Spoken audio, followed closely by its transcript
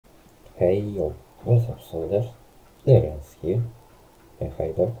Hey yo, what's up soldiers? Flyraine here, and hi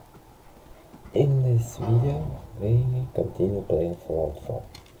dog. In this video, we continue playing Fallout 4.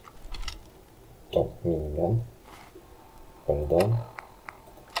 Oh, minigun. Pardon.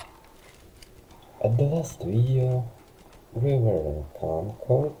 At the last video, we were in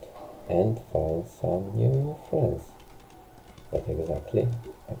Concord and found some new friends. But exactly,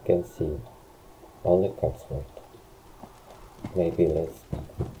 I can see only Cotsworth. Maybe let's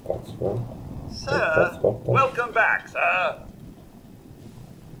Cotsworth. Sir, welcome back, sir.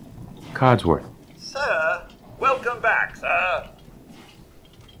 Codsworth. Sir, welcome back, sir.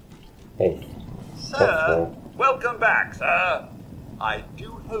 Hey, Sir, Cotsworth. welcome back, sir. I do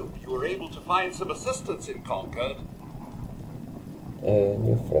hope you were able to find some assistance in Concord.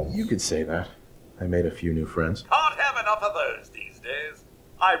 New friends. You could say that. I made a few new friends. Can't have enough of those these days.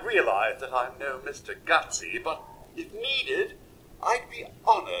 I realize that I'm no Mr. Gutsy, but if needed, I'd be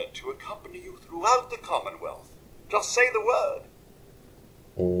honored to accompany you throughout the Commonwealth. Just say the word.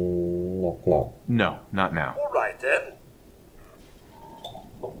 Not now. No, not now. All right, then.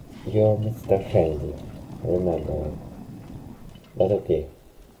 You're Mr. Handy, remember it. But okay.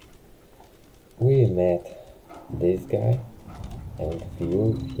 We met this guy and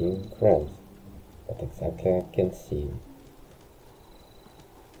viewed him friends. But exactly I can see him.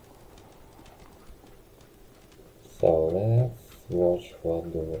 So let's watch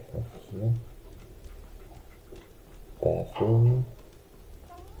what do we have here. Bathroom.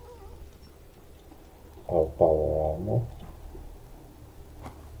 Our power armor.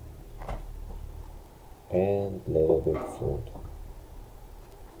 And little bit food.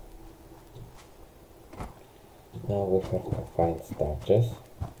 Now we have to find Sturgis,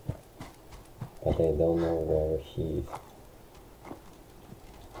 but I don't know where he is.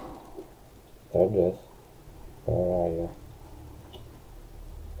 Sturgis, where are you?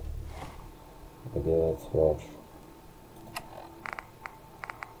 Okay, let's watch.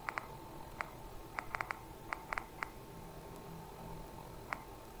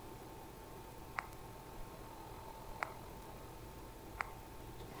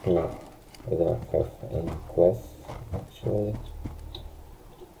 No, we don't have any quests actually.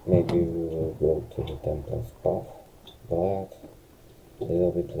 Maybe we will go to the Temple's path, but a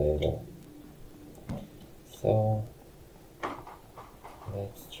little bit later. So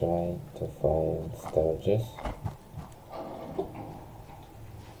let's try to find Sturgis.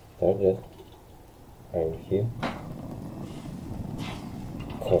 Sturgis, are you here?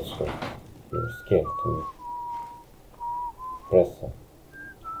 Codsworth, you're scared to me. Press on.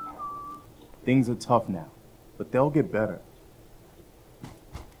 Things are tough now, but they'll get better.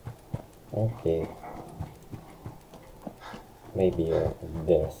 Okay. Maybe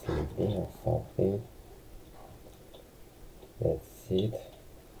they're sleeping or something. Let's sit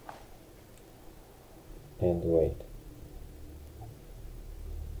and wait.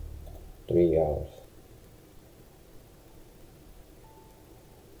 3 hours.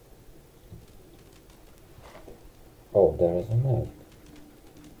 Oh, there is a knife.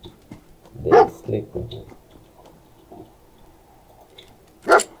 They're sleeping.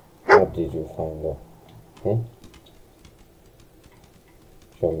 What did you find out?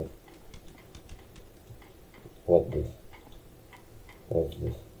 Show me. What this? What's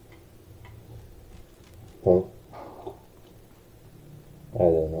this? I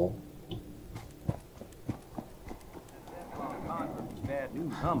don't know. Bad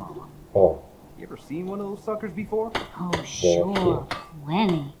news, huh, Mama? Oh, You ever seen one of those suckers before? Oh, they're sure. here.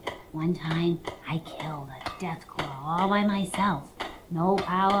 Plenty. One time, I killed a death claw all by myself. No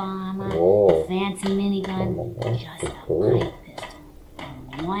power armor, Whoa. fancy minigun, Oh my gosh, just that's a cool. pipe pistol.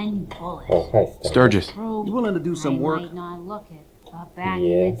 And one bullet. Oh, hi, Sturgis. Prove You willing to do some I work? might not look it, but back in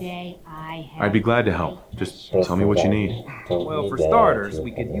Yes. the day, I had I'd be glad to help. Just tell me what you need. Well, for starters,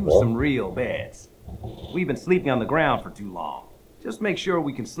 we could use some real beds. We've been sleeping on the ground for too long. Just make sure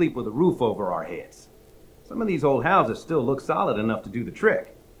we can sleep with a roof over our heads. Some of these old houses still look solid enough to do the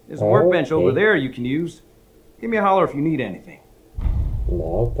trick. There's a workbench over Okay. there you can use. Give me a holler if you need anything.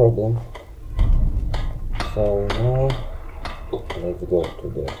 No problem. So now let's go to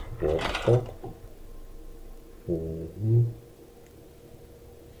the workshop.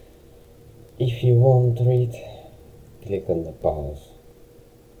 If you won't read, click on the pause.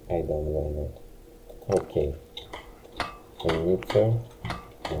 I don't want it. Okay. Furniture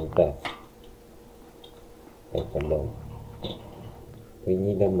and that. Okay, pardon. We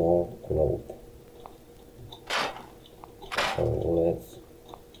need a more cloth. So let's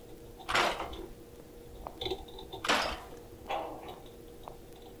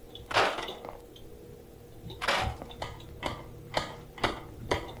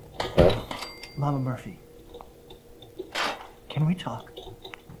first Mama Murphy, can we talk?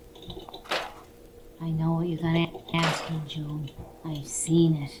 I know what you're gonna ask me, June. I've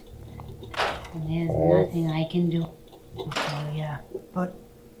seen it. And there's nothing I can do. Oh, yeah, but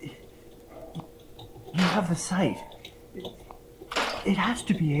you have the sight. It has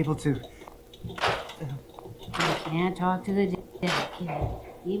to be able to... I can't talk to the dead, kid.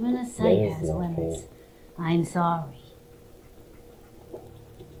 Even the sight has limits. I'm sorry.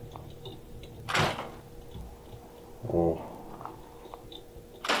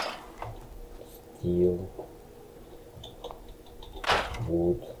 Steel,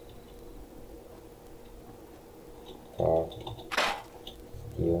 wood, car,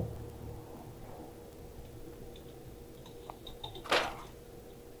 steel.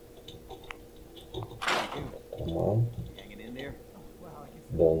 Come on. Hanging in there?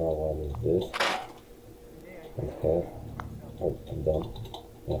 Don't know what is this. I'm done.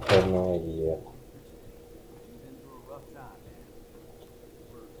 I have no idea. Been through a rough time, man.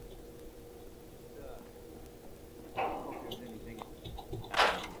 Hope there's anything.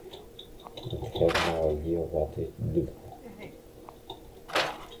 I have no idea what it do. Hey,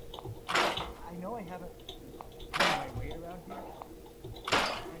 I know I haven't made my way around here.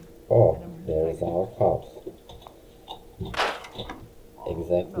 Oh, there is our house.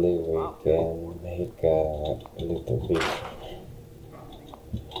 Exactly, we can make a little bit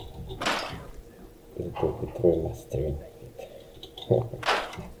remastering it.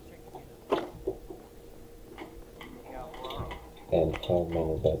 And how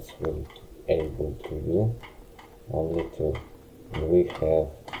many bets we able to do? Only two. We have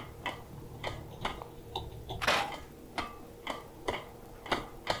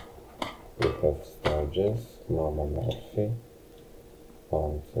Sturgis, Mama Murphy.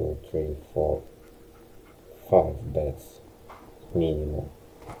 1, 2, 3, 4, 5 bets minimum.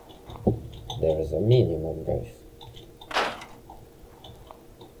 There is a minimum, guys.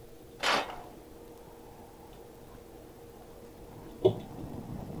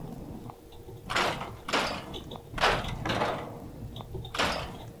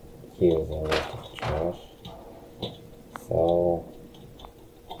 Here's a lot of trash. So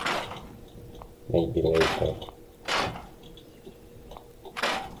maybe later.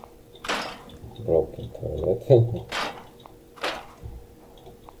 Broken toilet.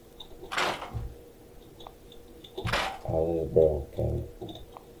 All is broken.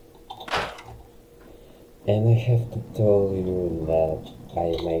 And I have to tell you that I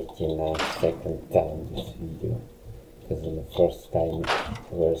making a second time this video, because in the first time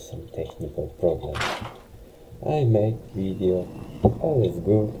there were some technical problems. I make video, all is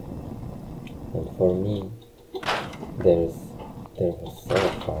good, and for me there was so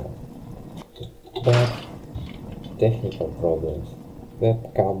far. But technical problems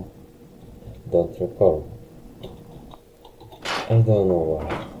that come don't record. I don't know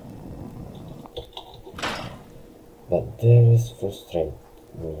why, but there is frustrating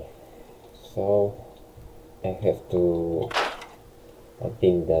me. So I have to, I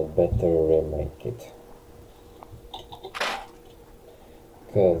think that better remake it.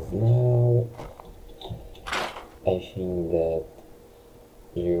 Cause now I think that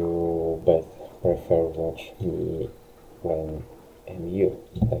you better prefer watch me when I'm you,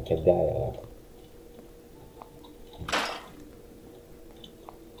 like a dialogue.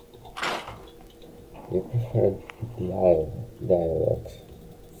 You prefer dialogues.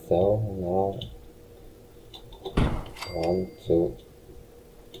 So now 1, 2,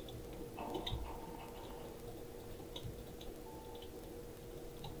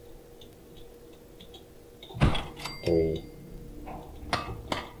 3.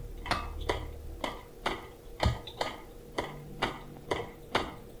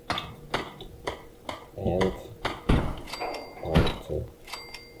 And 1, 2.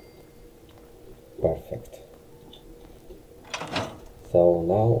 Perfect. So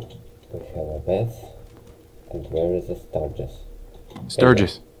now we have a bed, and where is the Sturgis?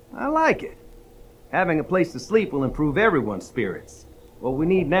 Sturgis. I like it. Having a place to sleep will improve everyone's spirits. What we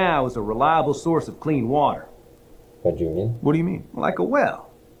need now is a reliable source of clean water. What do you mean? What do you mean? Like a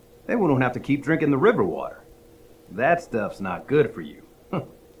well. Then we don't have to keep drinking the river water. That stuff's not good for you.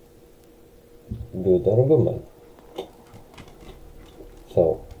 Good argument.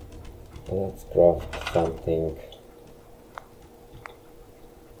 So let's craft something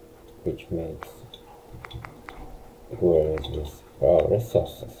which makes, where is this?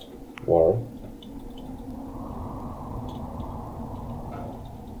 Resources. War.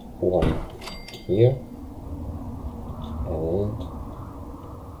 1 here and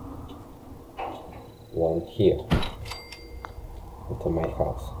 1 here into my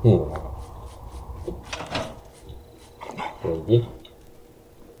house. Ready?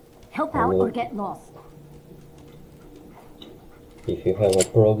 Help out or get lost. If you have a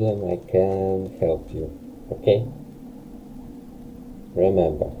problem, I can help you. Okay?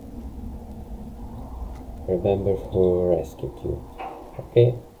 Remember who rescued you.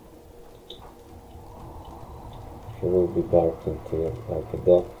 Okay? If you will be barking to you like a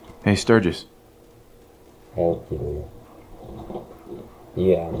dog, Hey, Sturgis. I'll kill you.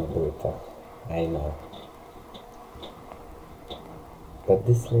 Yeah, I'm a brutal. I know. But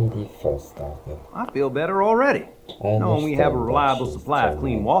this lady first started. I feel better already. Knowing we have a reliable supply of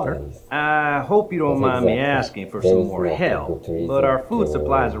clean water. I hope you don't mind me asking for some more help, but our food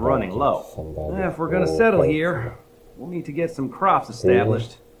supplies are running low. If we're gonna settle here, we'll need to get some crops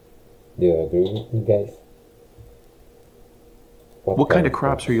established. Do you agree with me, guys? What kind of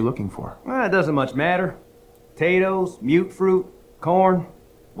crops are you looking for? It doesn't much matter. Potatoes, mute fruit, corn,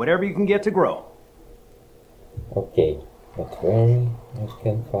 whatever you can get to grow. Okay, but where I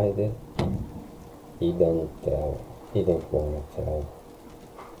can find it? He don't wanna tell.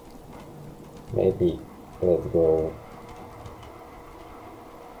 Maybe let's go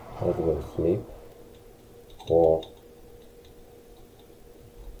sleep for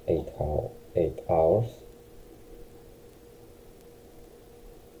 8 hours.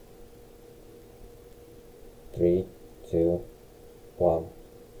 3, 2, 1,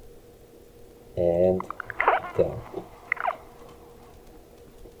 and done.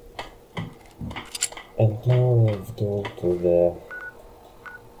 And now let's go to the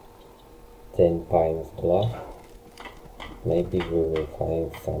 10 Pines Bluff. Maybe we will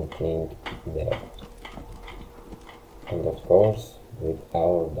find something there. And of course, with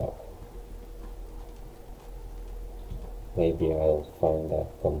our dog. Maybe I'll find a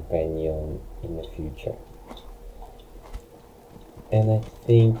companion in the future. And I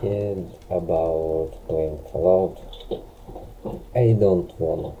think about playing Fallout. I don't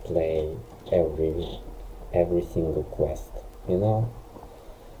wanna play every single quest, you know?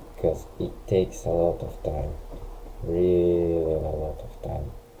 Because it takes a lot of time. Really a lot of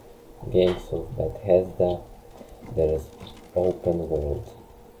time. Games of Bethesda, there is open world.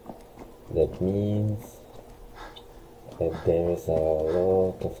 That means that there is a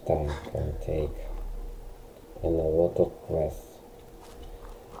lot of time can take and a lot of quests.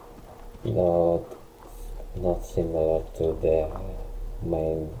 Not similar to the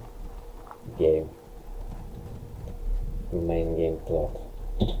main game plot.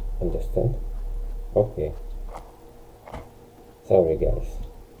 Understand? Okay. Sorry guys.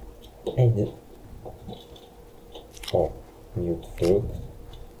 Oh, mute fruit.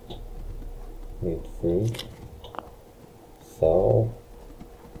 So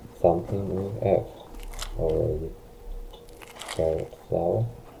something we have already. Carrot flower.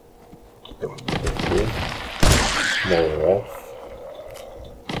 More rats.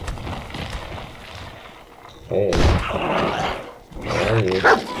 Hey, where are you?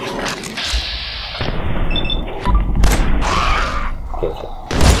 Catch it.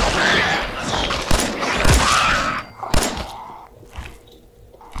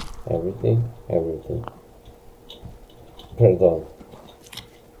 Everything. Pardon.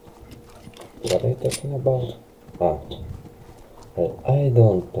 What are you talking about? Well, I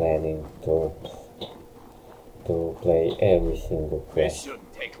don't planning to play every single quest.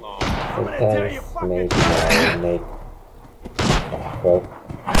 Shouldn't take long. Sometimes maybe I'll make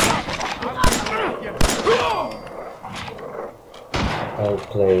I'll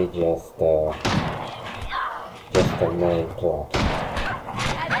play just the main plot.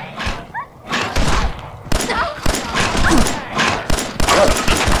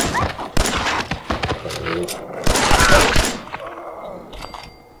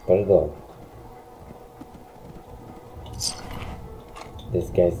 Pardon. This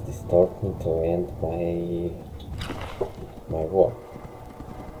guy's distorting to end my work.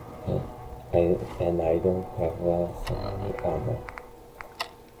 And I don't have so many ammo.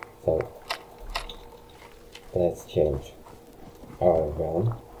 So let's change our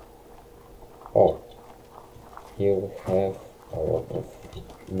gun. Oh, here we have a lot of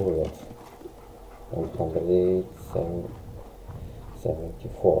bullets.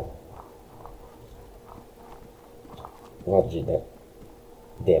 174. What did that?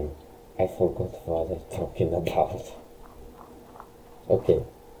 Damn, I forgot what I'm talking about. Okay.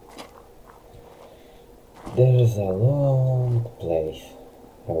 There is a long place,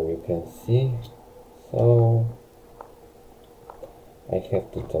 how you can see, so I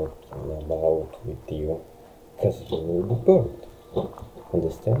have to talk about with you, because you will be bored.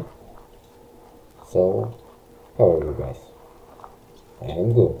 Understand? So, how are you guys? I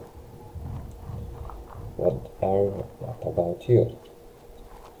am good. What about you?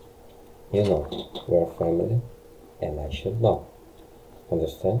 You know, we're family, and I should know.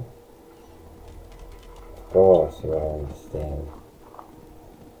 Understand? Of course you understand.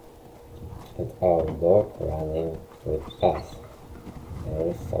 And our dog running with us. That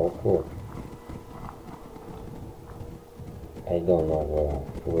is so cool. I don't know where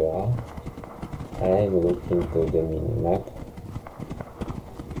we are. I'm looking to the mini-map,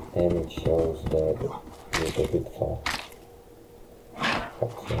 and it shows that it's a bit far.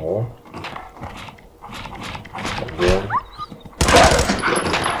 Observe. Again.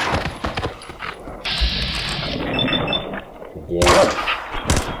 Again.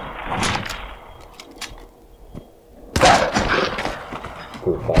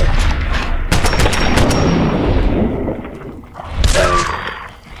 Goodbye. And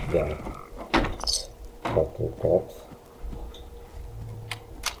yeah. Bottle caps.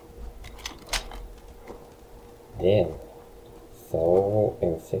 Damn. So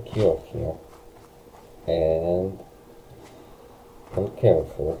insecure here. And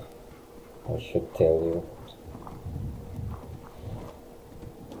careful, I should tell you.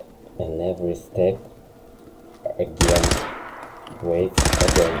 And every step again waits a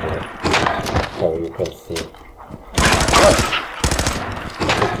danger, so you can see.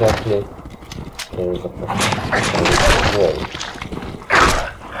 Exactly, there is a wall.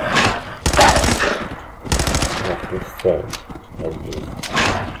 Nothing strange, at least.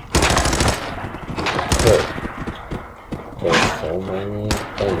 So, there's so many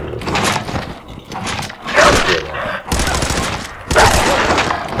enemies.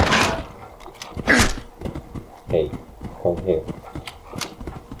 Hey, come here.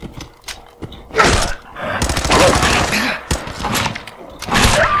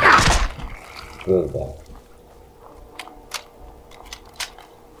 Goodbye.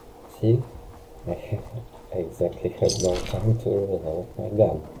 See? I exactly had no time to reload my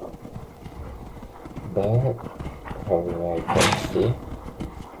gun. But how I can see,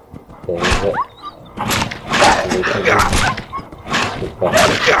 there is a little bit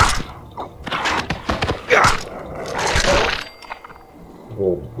better.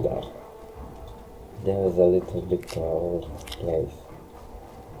 Good luck. There is a little bit to our place.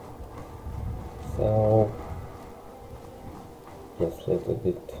 So just a little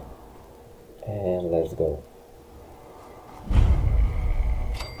bit, and let's go.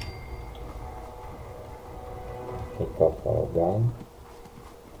 Pick up our gun.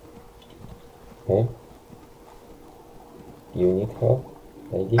 Huh? You need help,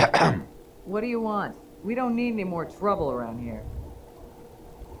 lady? What do you want? We don't need any more trouble around here.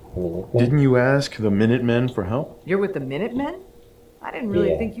 Minutemen? Didn't you ask the Minutemen for help? You're with the Minutemen? I didn't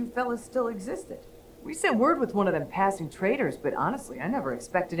really Yeah. think you fellas still existed. We sent word with one of them passing traders, but honestly, I never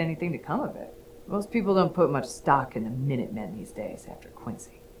expected anything to come of it. Most people don't put much stock in the Minutemen these days after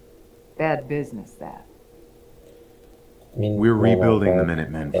Quincy. Bad business, that. We're rebuilding the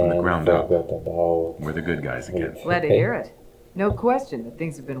Minutemen from the and ground up. forgot about We're the good guys again. Glad to hear it. No question that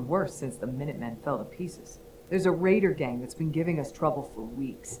things have been worse since the Minutemen fell to pieces. There's a raider gang that's been giving us trouble for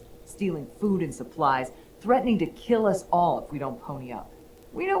weeks, stealing food and supplies, threatening to kill us all if we don't pony up.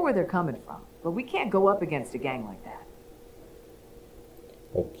 We know where they're coming from, but we can't go up against a gang like that.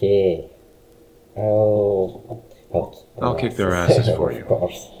 Okay. I'll kick their asses for you. Of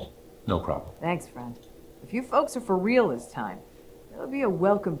course. No problem. Thanks, friend. If you folks are for real this time, it'll be a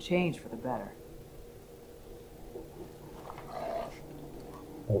welcome change for the better.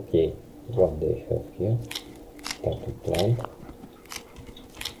 Okay, what they have here? Start to plant.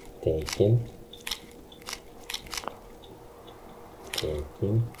 Take him. Take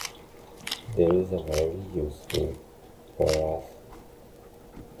him. There is a very useful for us.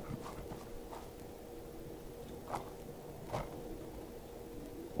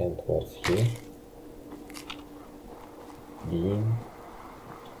 And what's here? Bean.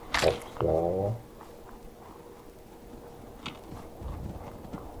 Hot flour.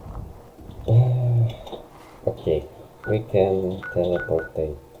 Okay, we can teleport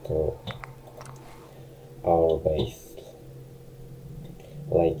to our base,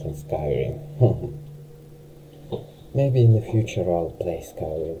 like in Skyrim. Maybe in the future I'll play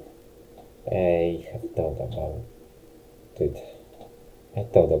Skyrim. I have thought about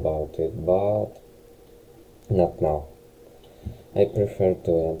it. But not now. I prefer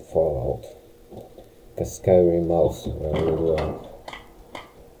to end Fallout, cause Skyrim also very long.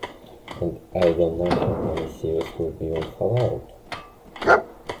 And I don't know how many series will be on Fallout.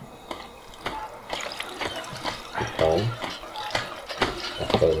 Fine.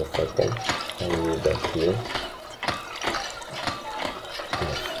 After a second, I need that here.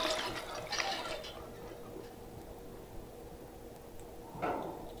 Yes.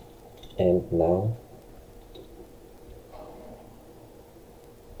 And now,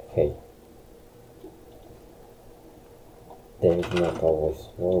 hey, there is not always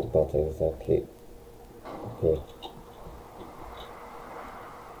work, but exactly, okay,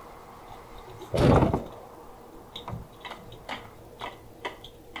 so,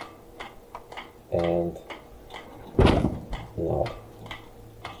 and now,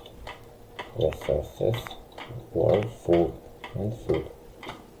 resources, world, food, and food.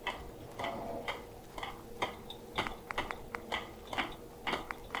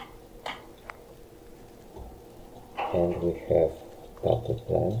 And we have potato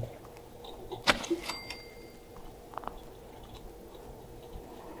plant.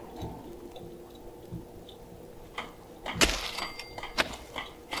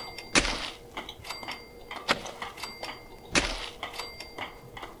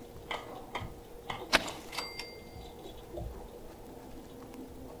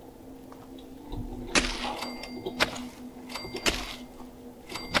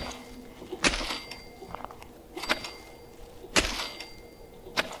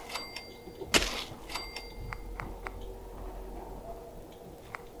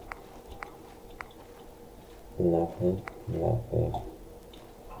 Nothing.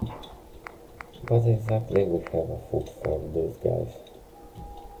 But exactly we have a food for these guys.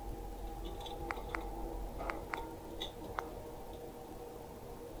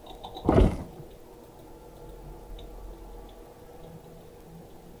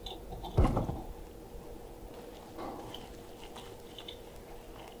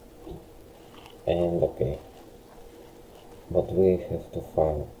 And okay. But we have to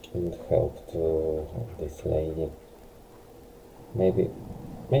find help to this lady.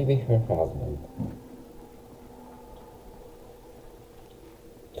 Maybe her husband.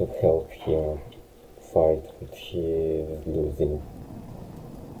 To help him fight which he is losing.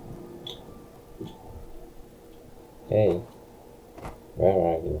 Hey, where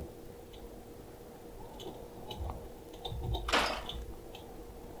are you?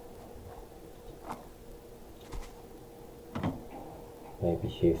 Maybe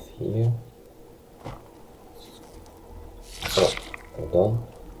he's here. Oh, hold on.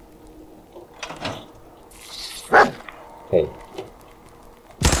 Hey.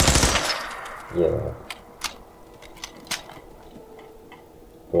 Yeah.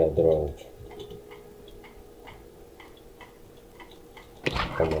 Red roach.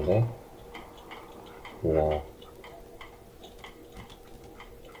 Come on there. No.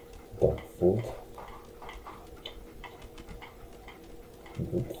 Dog food.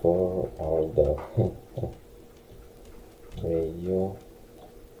 Good for our dog. Radio.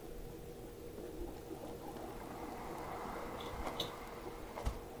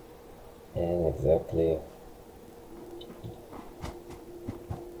 And exactly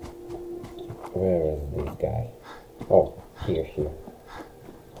where is this guy? Oh, here.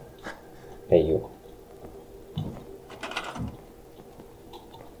 Hey you.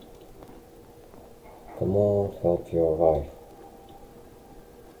 Come on, help your wife.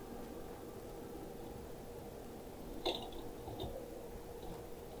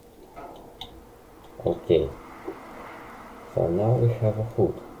 Okay, so now we have a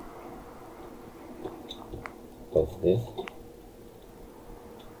food. What's this?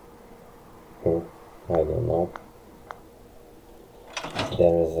 I don't know.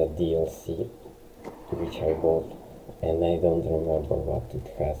 There is a DLC which I bought and I don't remember what it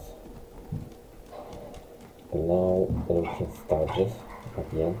has. And now we can start this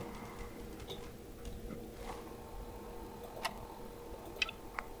again.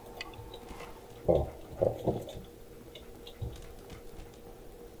 Oh, perfect.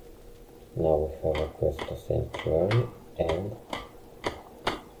 Now we have a quest to sanctuary and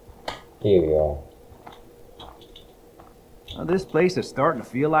here we are. Now, this place is starting to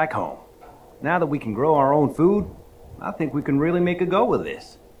feel like home. Now that we can grow our own food, I think we can really make a go of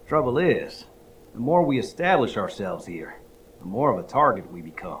this. Trouble is, the more we establish ourselves here, the more of a target we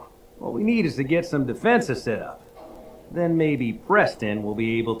become. What we need is to get some defenses set up. Then maybe Preston will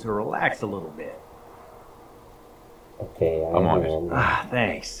be able to relax a little bit. Okay, I'm on it. Ah,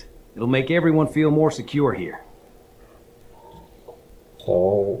 thanks. It'll make everyone feel more secure here.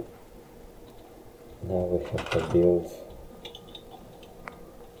 So now we have to build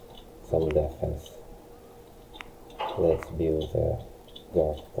some defense. Let's build a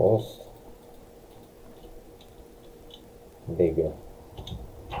guard post. Bigger.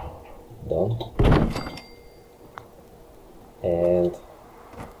 Done. And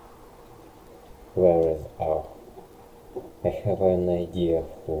where is our? I have an idea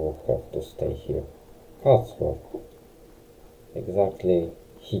who have to stay here. Cotsworth. Exactly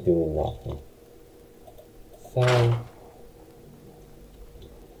he doing nothing.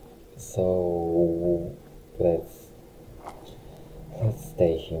 So let's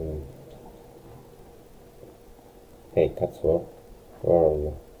take him. Hey, Katsura, where are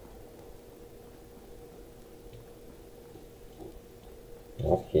you?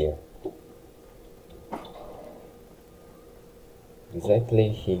 Not here. Exactly,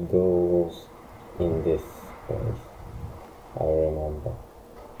 he goes in this place. I remember.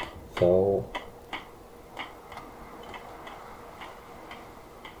 So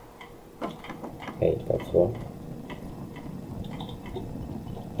hey, Katsura.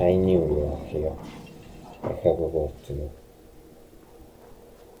 I knew you were here. I have a word to you.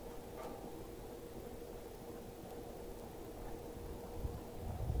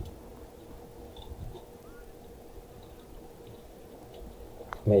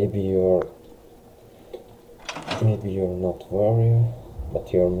 Maybe you're not warrior,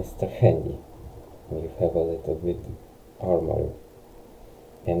 but you're Mr. Handy. And you have a little bit armor,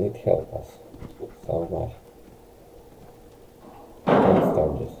 and it helps us so much. Hey,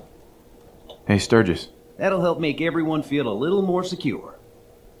 Sturgis. Hey, Sturgis. That'll help make everyone feel a little more secure.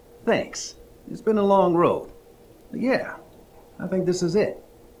 Thanks. It's been a long road. But yeah, I think this is it.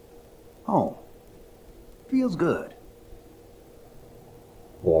 Home. Feels good.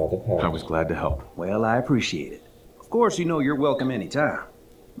 Glad to help. I was glad to help. Well, I appreciate it. Of course, you know you're welcome anytime.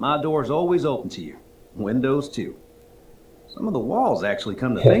 My door's always open to you. Windows, too. Some of the walls actually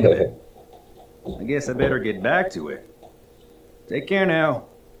come to think of it. I guess I better get back to it. Take care now.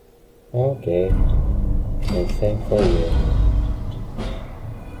 Okay. And same for you.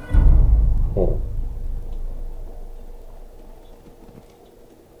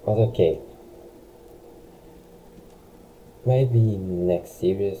 But okay. Maybe in next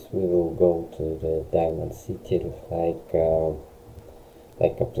series we will go to the Diamond City like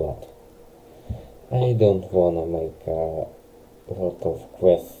a plot. I don't wanna make a lot of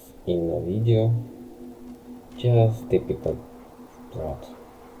quests in a video, just typical plot.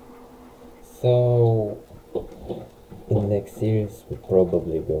 So in next series we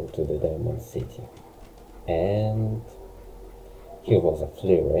probably go to the Diamond City. And here was a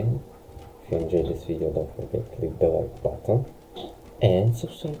Flyraine. If you enjoyed this video, don't forget to click the like button and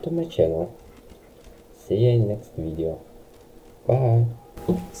subscribe to my channel. See you in next video. Bye.